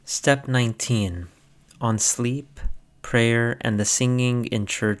Step 19. On Sleep, Prayer, and the Singing in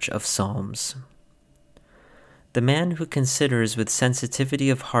Church of Psalms. The man who considers with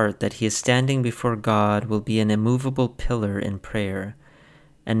sensitivity of heart that he is standing before God will be an immovable pillar in prayer,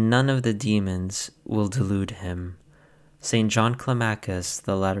 and none of the demons will delude him. St. John Climacus,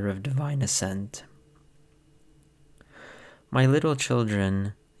 The Ladder of Divine Ascent. My little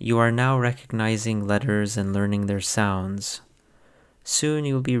children, you are now recognizing letters and learning their sounds. Soon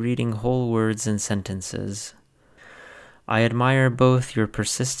you will be reading whole words and sentences. I admire both your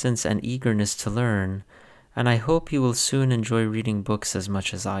persistence and eagerness to learn, and I hope you will soon enjoy reading books as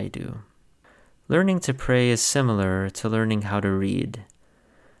much as I do. Learning to pray is similar to learning how to read.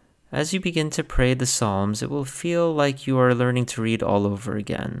 As you begin to pray the Psalms, it will feel like you are learning to read all over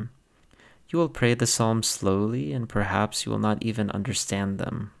again. You will pray the Psalms slowly, and perhaps you will not even understand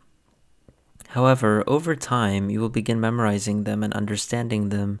them. However, over time, you will begin memorizing them and understanding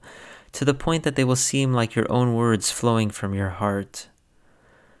them to the point that they will seem like your own words flowing from your heart.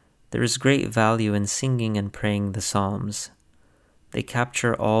 There is great value in singing and praying the Psalms. They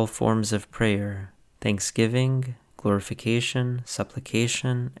capture all forms of prayer: thanksgiving, glorification,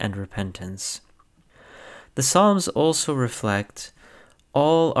 supplication, and repentance. The Psalms also reflect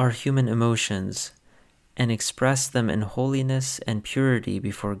all our human emotions and express them in holiness and purity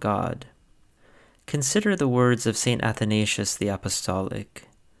before God. Consider the words of St. Athanasius the Apostolic.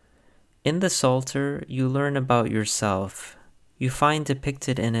 In the Psalter, you learn about yourself. You find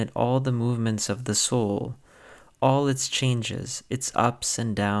depicted in it all the movements of the soul, all its changes, its ups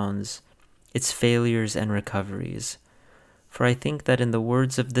and downs, its failures and recoveries. For I think that in the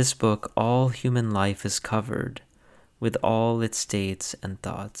words of this book, all human life is covered, with all its states and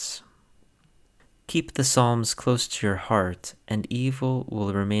thoughts. Keep the Psalms close to your heart, and evil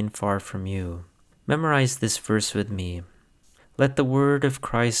will remain far from you. Memorize this verse with me. Let the word of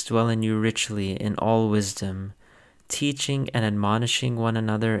Christ dwell in you richly in all wisdom, teaching and admonishing one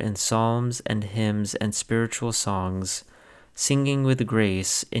another in psalms and hymns and spiritual songs, singing with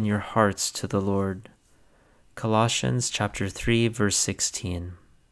grace in your hearts to the Lord. Colossians chapter 3, verse 16.